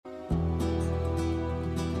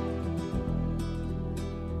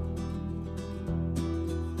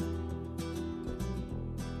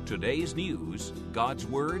Today's news, God's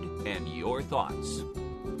Word, and your thoughts.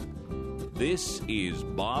 This is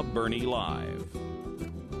Bob Burney Live.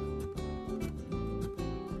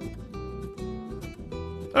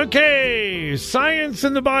 Okay, science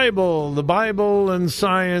and the Bible and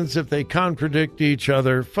science, if they contradict each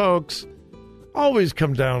other, folks, always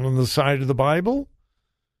come down on the side of the Bible.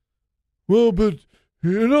 Well, but,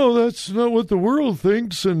 that's not what the world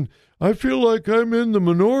thinks, and I feel like I'm in the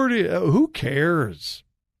minority. Who cares?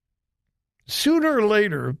 Sooner or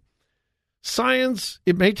later, science,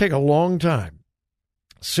 it may take a long time.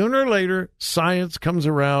 Sooner or later, science comes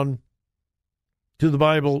around to the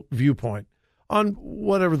Bible viewpoint on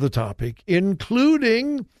whatever the topic,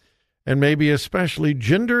 including, and maybe especially,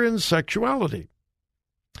 gender and sexuality.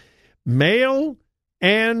 Male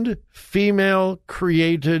and female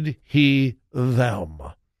created he, them.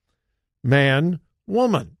 Man,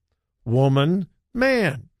 woman. Woman,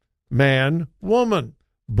 man. Man, woman.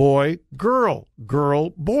 Boy, girl.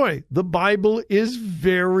 Girl, boy. The Bible is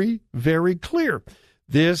very, very clear.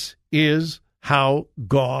 This is how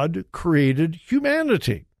God created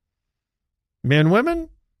humanity. Men, women,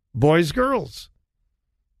 boys, girls.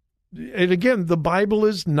 And again, the Bible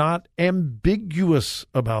is not ambiguous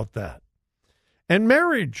about that. And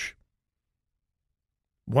marriage.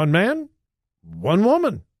 One man, one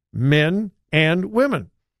woman, men and women.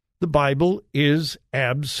 The Bible is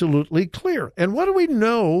absolutely clear. And what do we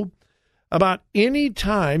know about any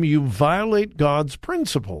time you violate God's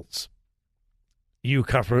principles? You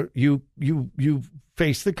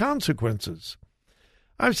face the consequences.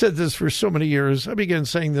 I've said this for so many years. I began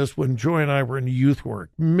saying this when Joy and I were in youth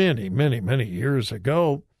work many, many, many years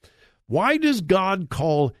ago. Why does God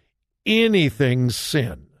call anything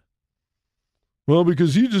sin? Well,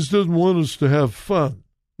 because he just doesn't want us to have fun.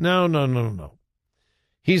 No.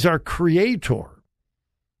 He's our creator.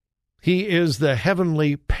 He is the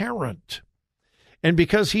heavenly parent. And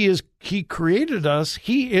because he created us,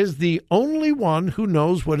 he is the only one who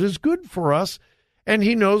knows what is good for us, and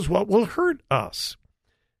he knows what will hurt us.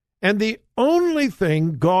 And the only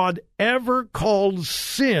thing God ever called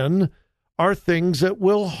sin are things that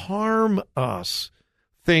will harm us,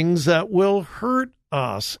 things that will hurt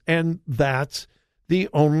us. And that's the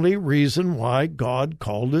only reason why God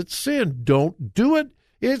called it sin. Don't do it.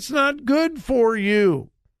 It's not good for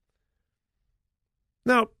you.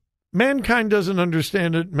 Now, mankind doesn't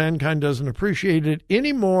understand it. Mankind doesn't appreciate it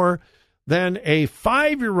any more than a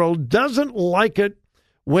 5-year-old doesn't like it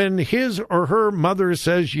when his or her mother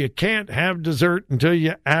says you can't have dessert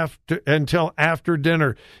until after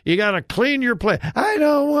dinner. You got to clean your plate. I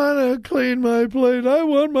don't want to clean my plate. I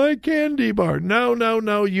want my candy bar.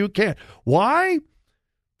 No, you can't. Why?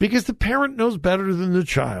 Because the parent knows better than the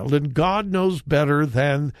child, and God knows better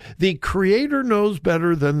than the Creator knows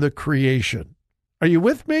better than the creation. Are you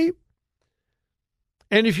with me?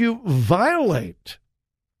 And if you violate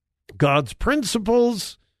God's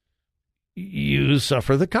principles, you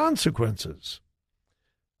suffer the consequences.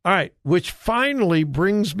 All right, which finally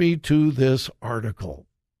brings me to this article.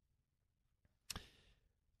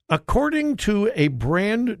 According to a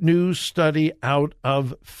brand new study out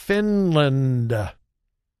of Finland,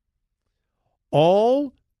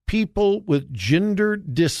 all people with gender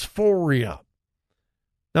dysphoria.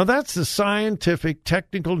 Now, that's the scientific,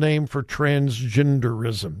 technical name for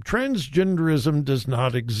transgenderism. Transgenderism does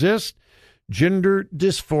not exist. Gender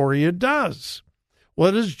dysphoria does.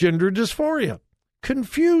 What is gender dysphoria?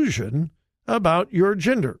 Confusion about your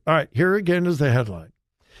gender. All right, here again is the headline.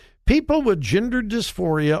 People with gender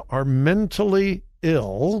dysphoria are mentally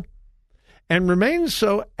ill and remain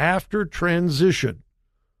so after transition.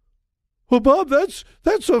 Well, Bob,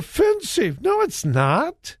 that's offensive. No, it's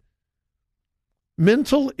not.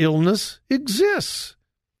 Mental illness exists.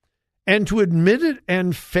 And to admit it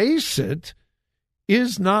and face it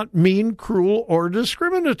is not mean, cruel, or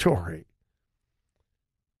discriminatory.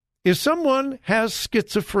 If someone has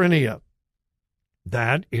schizophrenia,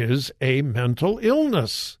 that is a mental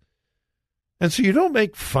illness. And so you don't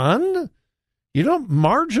make fun, you don't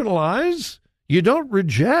marginalize, you don't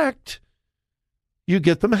reject, you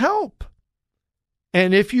get them help.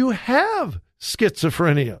 And if you have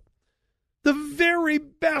schizophrenia, the very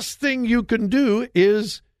best thing you can do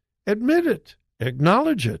is admit it,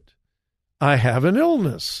 acknowledge it. I have an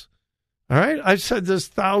illness. All right? I've said this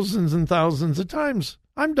thousands and thousands of times.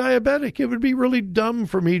 I'm diabetic. It would be really dumb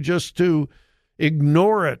for me just to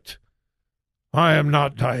ignore it. I am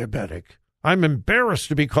not diabetic. I'm embarrassed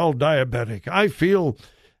to be called diabetic. I feel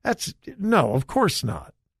no, of course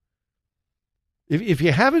not. If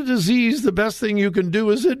you have a disease, the best thing you can do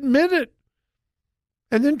is admit it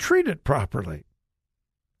and then treat it properly.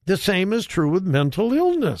 The same is true with mental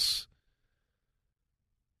illness.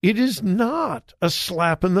 It is not a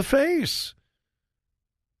slap in the face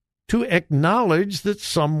to acknowledge that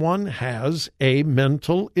someone has a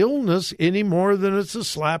mental illness any more than it's a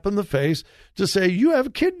slap in the face to say you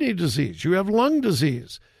have kidney disease, you have lung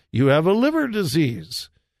disease, you have a liver disease,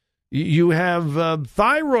 you have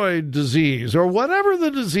thyroid disease, or whatever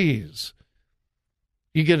the disease.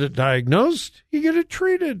 You get it diagnosed, you get it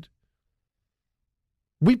treated.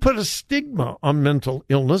 We put a stigma on mental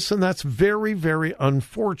illness, and that's very, very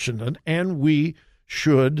unfortunate, and we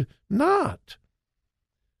should not.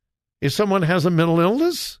 If someone has a mental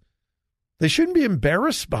illness, they shouldn't be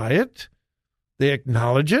embarrassed by it. They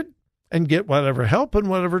acknowledge it and get whatever help and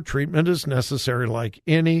whatever treatment is necessary, like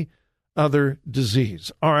any other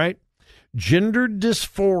disease. All right. Gender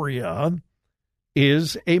dysphoria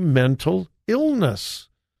is a mental illness,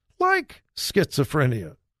 like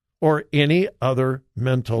schizophrenia or any other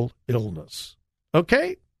mental illness.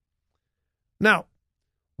 Okay? Now,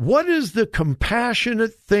 what is the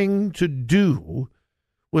compassionate thing to do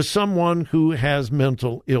with someone who has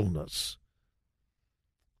mental illness?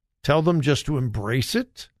 Tell them just to embrace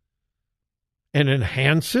it and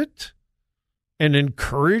enhance it and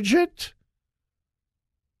encourage it?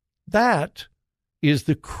 That is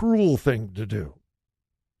the cruel thing to do.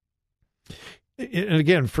 And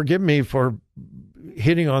again, forgive me for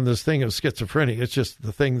hitting on this thing of schizophrenia. It's just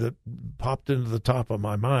the thing that popped into the top of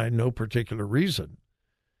my mind, no particular reason.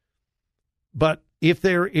 But if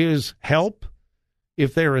there is help,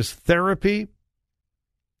 if there is therapy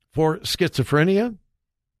for schizophrenia,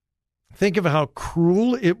 think of how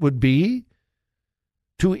cruel it would be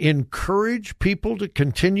to encourage people to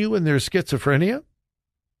continue in their schizophrenia.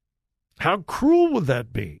 How cruel would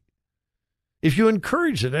that be if you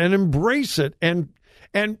encourage it and embrace it and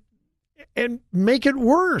make it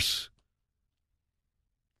worse?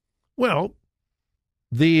 Well,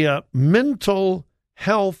 the mental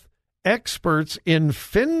health experts in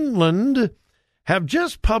Finland have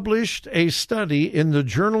just published a study in the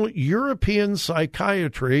journal European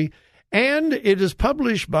Psychiatry, and it is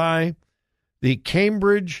published by the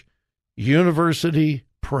Cambridge University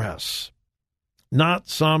Press. Not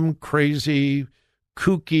some crazy,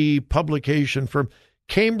 kooky publication from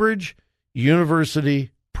Cambridge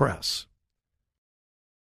University Press.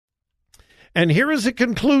 And here is a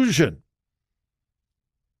conclusion.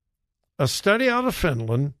 A study out of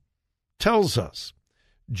Finland tells us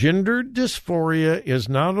gender dysphoria is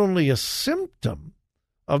not only a symptom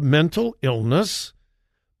of mental illness,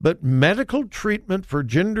 but medical treatment for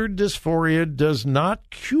gender dysphoria does not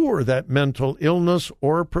cure that mental illness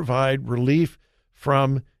or provide relief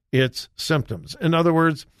from its symptoms. In other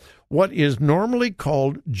words, what is normally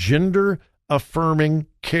called gender-affirming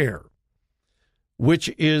care,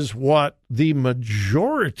 which is what the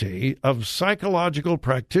majority of psychological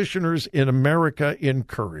practitioners in America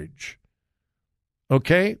encourage.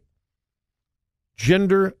 Okay?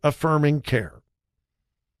 Gender-affirming care.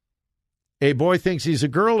 A boy thinks he's a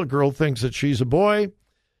girl thinks that she's a boy.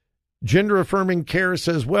 Gender-affirming care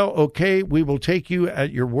says, well, okay, we will take you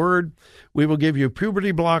at your word. We will give you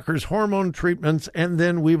puberty blockers, hormone treatments, and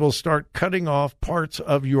then we will start cutting off parts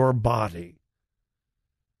of your body.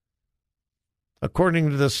 According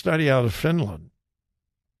to this study out of Finland,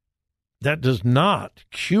 that does not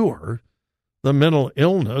cure the mental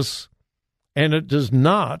illness, and it does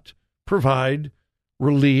not provide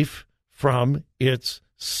relief from its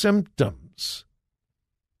symptoms.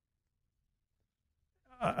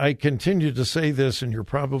 I continue to say this, and you're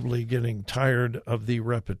probably getting tired of the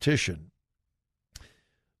repetition.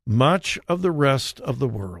 Much of the rest of the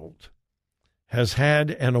world has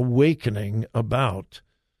had an awakening about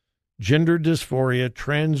gender dysphoria,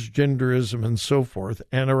 transgenderism, and so forth,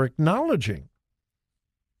 and are acknowledging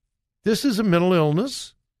this is a mental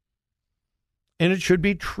illness, and it should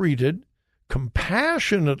be treated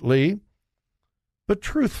compassionately, but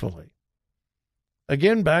truthfully.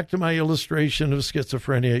 Again, back to my illustration of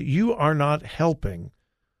schizophrenia, you are not helping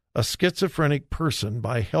a schizophrenic person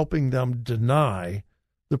by helping them deny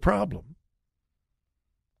the problem,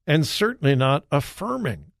 and certainly not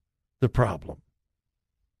affirming the problem.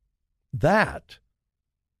 That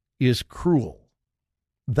is cruel.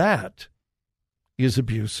 That is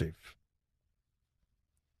abusive.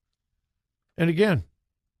 And again,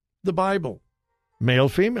 the Bible, male,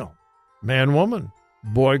 female, man, woman,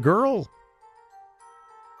 boy, girl.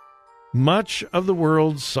 Much of the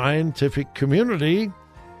world's scientific community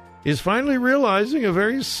is finally realizing a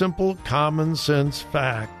very simple, common sense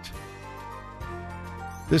fact.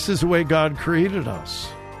 This is the way God created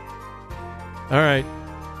us. All right.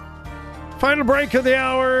 Final break of the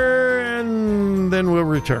hour, and then we'll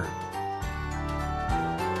return.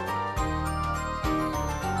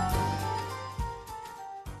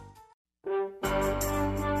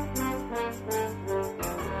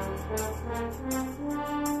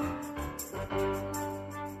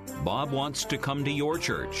 Bob wants to come to your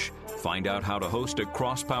church. Find out how to host a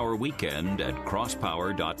Crosspower weekend at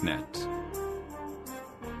crosspower.net.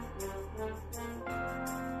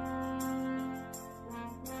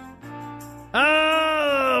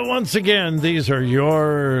 Once again, these are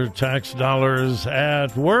your tax dollars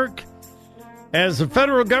at work as the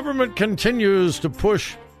federal government continues to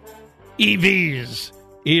push EVs,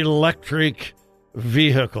 electric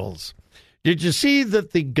vehicles. Did you see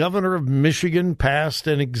that the governor of Michigan passed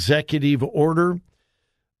an executive order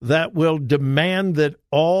that will demand that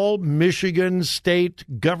all Michigan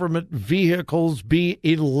state government vehicles be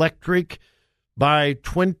electric by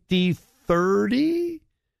 2030?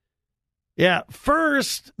 Yeah,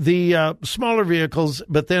 first the smaller vehicles,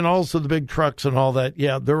 but then also the big trucks and all that.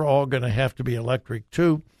 Yeah, they're all going to have to be electric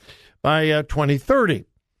too by 2030.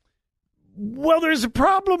 Well, there's a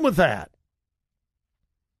problem with that.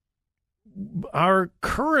 Our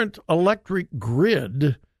current electric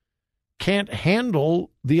grid can't handle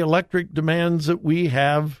the electric demands that we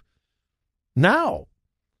have now.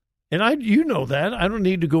 And you know that. I don't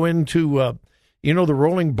need to go into, the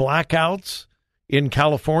rolling blackouts in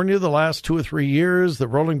California the last 2 or 3 years, the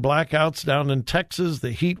rolling blackouts down in Texas,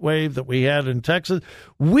 the heat wave that we had in Texas.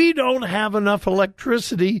 We don't have enough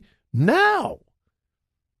electricity now.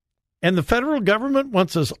 And the federal government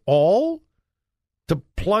wants us all to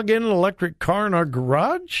plug in an electric car in our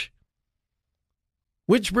garage?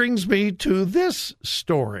 Which brings me to this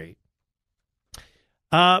story.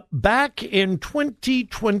 Back in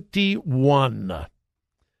 2021,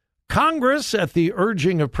 Congress, at the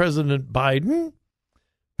urging of President Biden,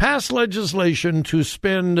 passed legislation to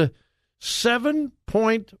spend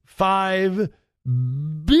 $7.5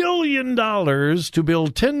 billion to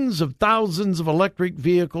build tens of thousands of electric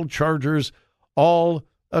vehicle chargers all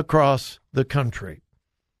across the country.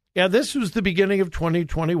 Yeah, this was the beginning of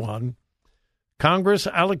 2021. Congress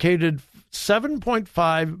allocated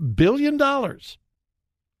 $7.5 billion.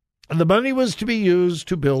 And the money was to be used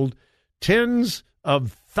to build tens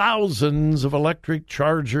of thousands of electric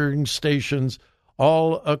charging stations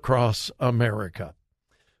all across America.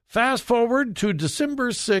 Fast forward to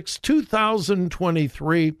December 6,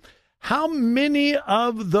 2023. How many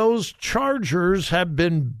of those chargers have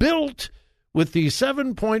been built with the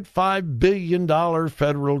 $7.5 billion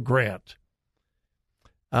federal grant?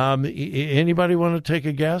 Anybody want to take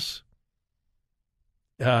a guess?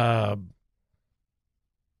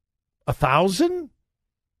 1,000?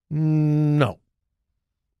 No.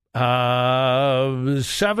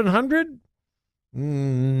 700?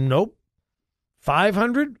 Nope.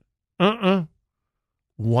 500?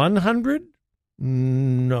 100?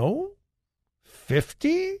 No.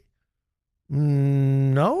 50?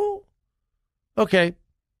 No. Okay.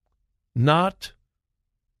 Not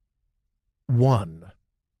one.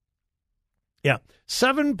 Yeah.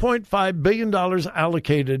 $7.5 billion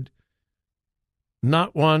allocated.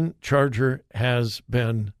 Not one charger has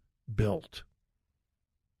been built.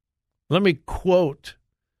 Let me quote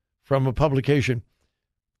from a publication.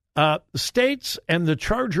 States and the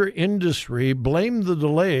charger industry blame the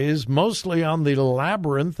delays mostly on the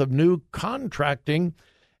labyrinth of new contracting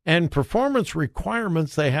and performance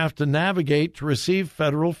requirements they have to navigate to receive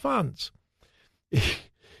federal funds.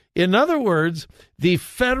 In other words, the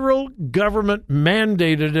federal government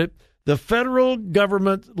mandated it. The federal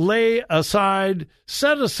government set aside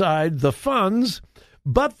the funds,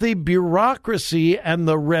 but the bureaucracy and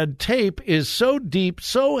the red tape is so deep,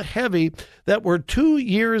 so heavy that we're 2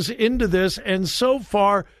 years into this, and so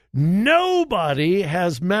far nobody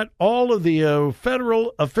has met all of the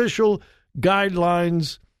federal official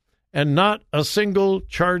guidelines, and not a single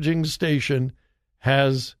charging station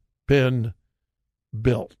has been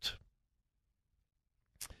built.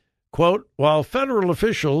 Quote, while federal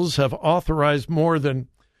officials have authorized more than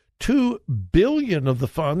 $2 billion of the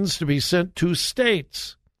funds to be sent to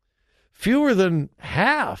states, fewer than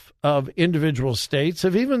half of individual states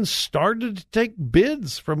have even started to take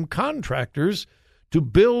bids from contractors to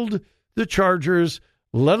build the chargers,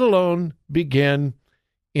 let alone begin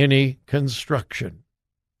any construction.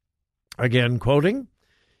 Again, quoting,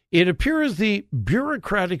 it appears the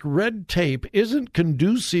bureaucratic red tape isn't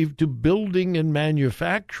conducive to building and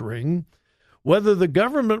manufacturing, whether the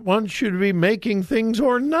government wants you to be making things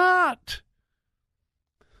or not.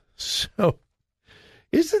 So,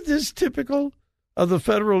 isn't this typical of the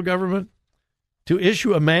federal government to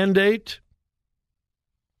issue a mandate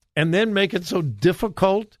and then make it so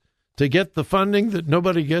difficult to get the funding that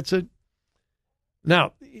nobody gets it?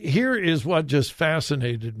 Now, here is what just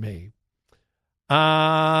fascinated me.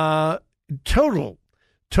 Total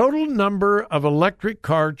number of electric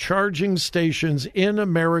car charging stations in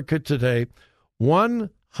America today,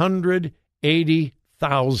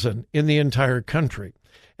 180,000 in the entire country.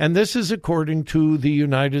 And this is according to the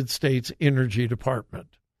United States Energy Department.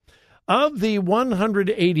 Of the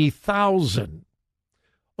 180,000,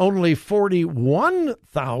 only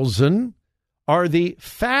 41,000 are the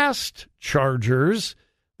fast chargers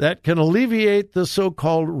that can alleviate the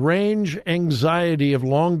so-called range anxiety of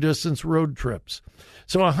long-distance road trips.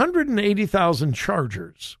 So 180,000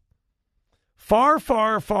 chargers. Far,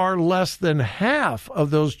 far, far less than half of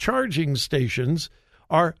those charging stations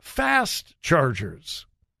are fast chargers.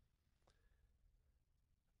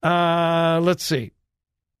 Let's see.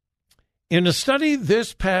 In a study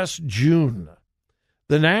this past June,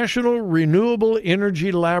 the National Renewable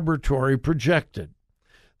Energy Laboratory projected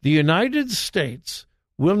the United States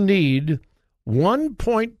will need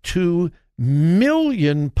 1.2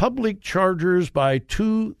 million public chargers by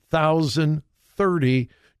 2030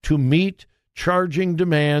 to meet charging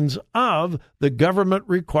demands of the government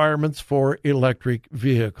requirements for electric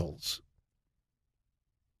vehicles.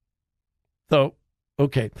 So,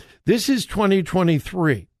 okay, this is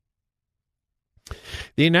 2023.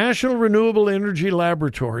 The National Renewable Energy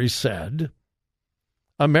Laboratory said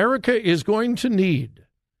America is going to need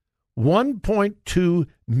 1.2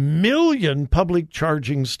 million public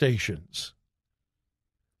charging stations.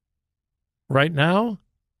 Right now,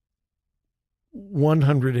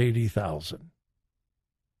 180,000.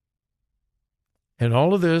 And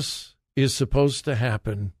all of this is supposed to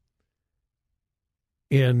happen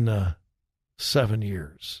in 7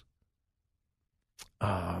 years.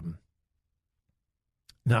 Now,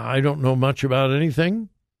 I don't know much about anything,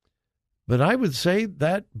 but I would say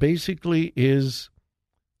that basically is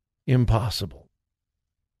impossible.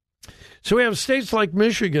 So we have states like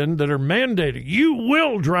Michigan that are mandating you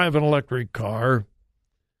will drive an electric car,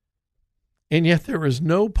 and yet there is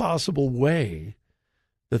no possible way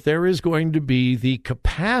that there is going to be the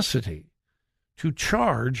capacity to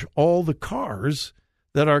charge all the cars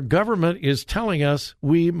that our government is telling us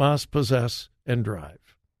we must possess and drive.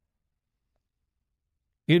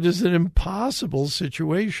 It is an impossible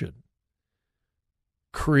situation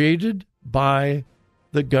created by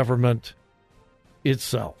the government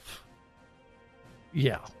itself.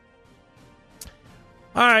 Yeah.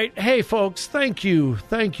 All right. Hey, folks, thank you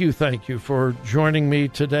for joining me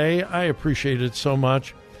today. I appreciate it so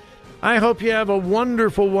much. I hope you have a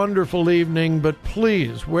wonderful, wonderful evening. But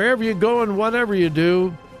please, wherever you go and whatever you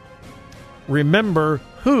do, remember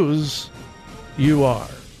whose you are.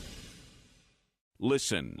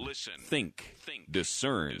 Listen, think,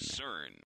 discern.